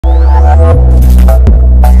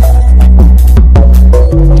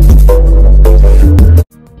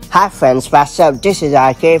Hi friends, what's up? This is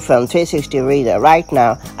RK from 360 Reader. Right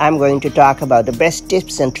now, I'm going to talk about the best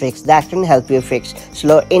tips and tricks that can help you fix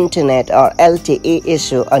slow internet or LTE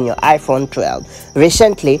issue on your iPhone 12.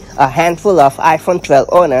 Recently, a handful of iPhone 12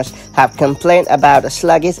 owners have complained about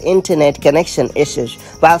sluggish internet connection issues.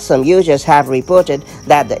 While some users have reported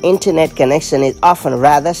that the internet connection is often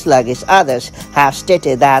rather sluggish, others have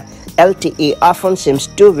stated that LTE often seems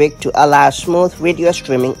too weak to allow smooth video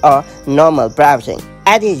streaming or normal browsing.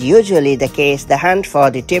 As is usually the case, the hunt for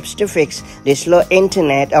the tips to fix the slow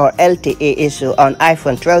internet or LTE issue on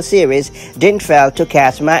iPhone 12 series didn't fail to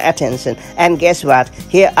catch my attention. And guess what?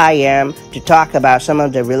 Here I am to talk about some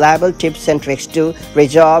of the reliable tips and tricks to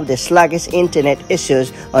resolve the sluggish internet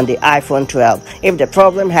issues on the iPhone 12. If the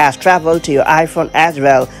problem has traveled to your iPhone as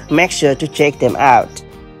well, make sure to check them out.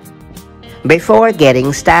 Before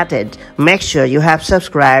getting started, make sure you have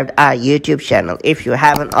subscribed our YouTube channel if you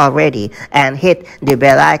haven't already and hit the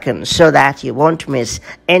bell icon so that you won't miss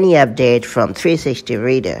any update from 360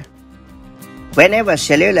 Reader. Whenever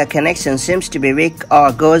cellular connection seems to be weak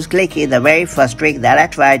or goes clicky, the very first trick that I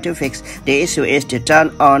try to fix the issue is to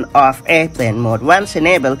turn on off airplane mode. Once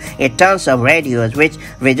enabled, it turns off radios, which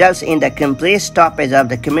results in the complete stoppage of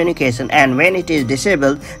the communication, and when it is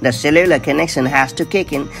disabled, the cellular connection has to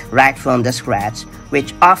kick in right from the scratch,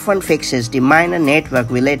 which often fixes the minor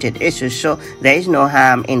network-related issues, so there is no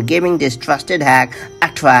harm in giving this trusted hack a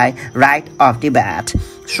try right off the bat.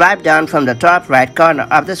 Swipe down from the top right corner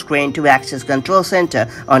of the screen to access Control Center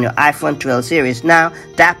on your iPhone 12 series. Now,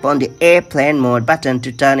 tap on the airplane mode button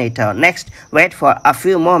to turn it on. Next, wait for a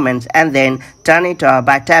few moments and then turn it off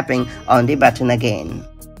by tapping on the button again.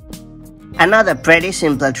 Another pretty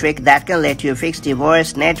simple trick that can let you fix the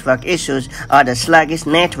worst network issues or the sluggish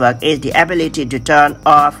network is the ability to turn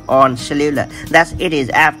off on cellular. Thus, it is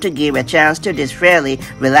apt to give a chance to this fairly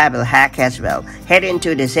reliable hack as well. Head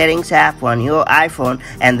into the settings app on your iPhone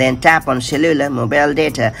and then tap on cellular mobile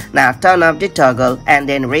data. Now turn off the toggle and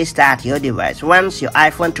then restart your device. Once your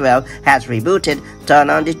iPhone 12 has rebooted, turn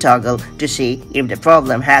on the toggle to see if the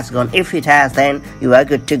problem has gone. If it has, then you are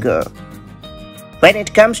good to go. When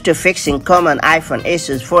it comes to fixing common iPhone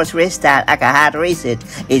issues, force restart like a hard reset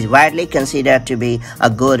is widely considered to be a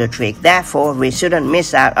good trick. Therefore, we shouldn't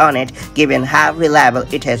miss out on it given how reliable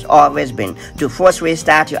it has always been. To force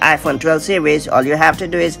restart your iPhone 12 series, all you have to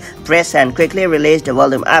do is press and quickly release the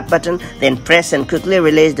volume up button, then press and quickly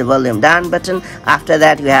release the volume down button. After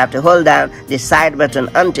that, you have to hold down the side button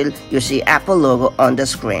until you see Apple logo on the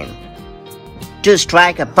screen. To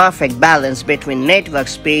strike a perfect balance between network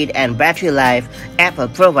speed and battery life, Apple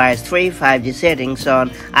provides 3 5G settings on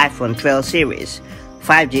iPhone 12 series.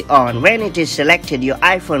 5G on. When it is selected, your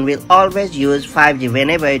iPhone will always use 5G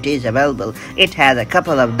whenever it is available. It has a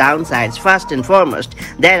couple of downsides. First and foremost,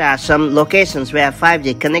 there are some locations where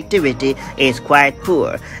 5G connectivity is quite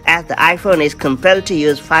poor. As the iPhone is compelled to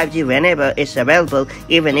use 5G whenever it's available,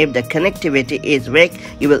 even if the connectivity is weak,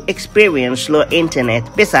 you will experience slow internet.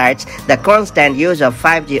 Besides, the constant use of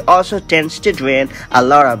 5G also tends to drain a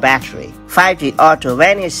lot of battery. 5G Auto.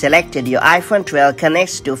 When it's selected, your iPhone 12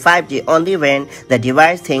 connects to 5G only when the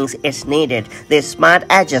device thinks it's needed. This smart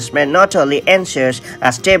adjustment not only ensures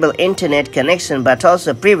a stable internet connection but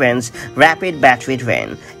also prevents rapid battery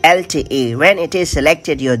drain. LTE. When it is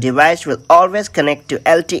selected, your device will always connect to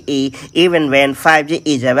LTE even when 5G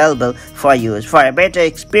is available for use. For a better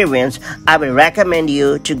experience, I will recommend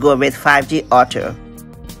you to go with 5G Auto.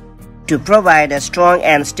 To provide a strong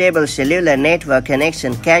and stable cellular network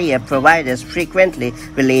connection, carrier providers frequently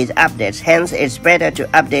release updates. Hence, it's better to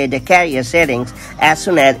update the carrier settings as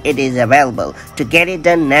soon as it is available. To get it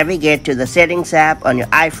done, navigate to the Settings app on your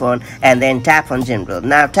iPhone and then tap on General.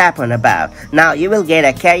 Now tap on About. Now you will get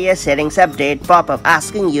a carrier settings update pop-up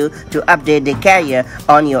asking you to update the carrier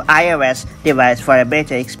on your iOS device for a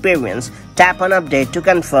better experience. Tap on Update to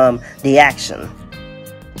confirm the action.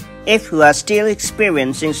 If you are still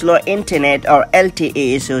experiencing slow internet or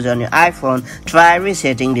LTE issues on your iPhone, try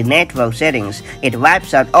resetting the network settings. It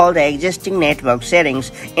wipes out all the existing network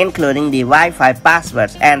settings, including the Wi-Fi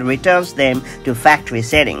passwords, and returns them to factory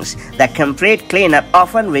settings. The complete cleanup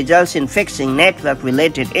often results in fixing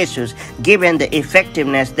network-related issues. Given the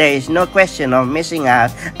effectiveness, there is no question of missing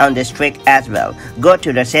out on this trick as well. Go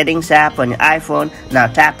to the Settings app on your iPhone, now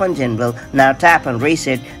tap on General, now tap on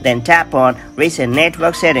Reset, then tap on Reset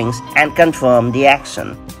Network Settings and confirm the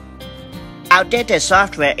action. Outdated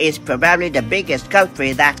software is probably the biggest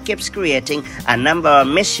culprit that keeps creating a number of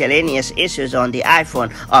miscellaneous issues on the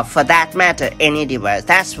iPhone, or for that matter any device.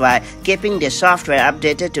 That's why keeping the software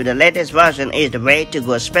updated to the latest version is the way to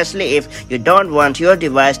go, especially if you don't want your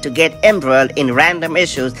device to get embroiled in random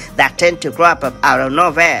issues that tend to crop up out of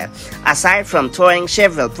nowhere. Aside from throwing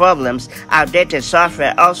several problems, outdated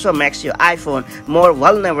software also makes your iPhone more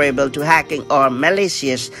vulnerable to hacking or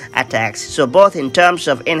malicious attacks. So both in terms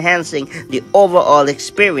of enhancing the overall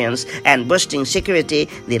experience and boosting security,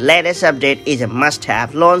 the latest update is a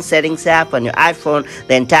must-have. Launch Settings app on your iPhone,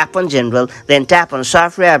 then tap on General, then tap on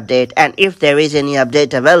Software Update, and if there is any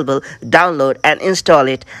update available, download and install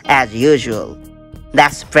it as usual.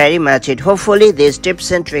 That's pretty much it. Hopefully these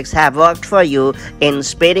tips and tricks have worked for you in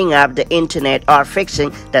speeding up the internet or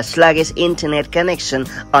fixing the sluggish internet connection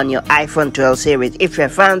on your iPhone 12 series. If you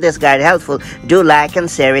have found this guide helpful, do like and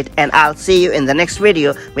share it, and I'll see you in the next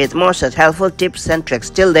video with more such helpful tips and tricks.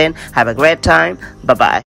 Till then, have a great time. Bye-bye.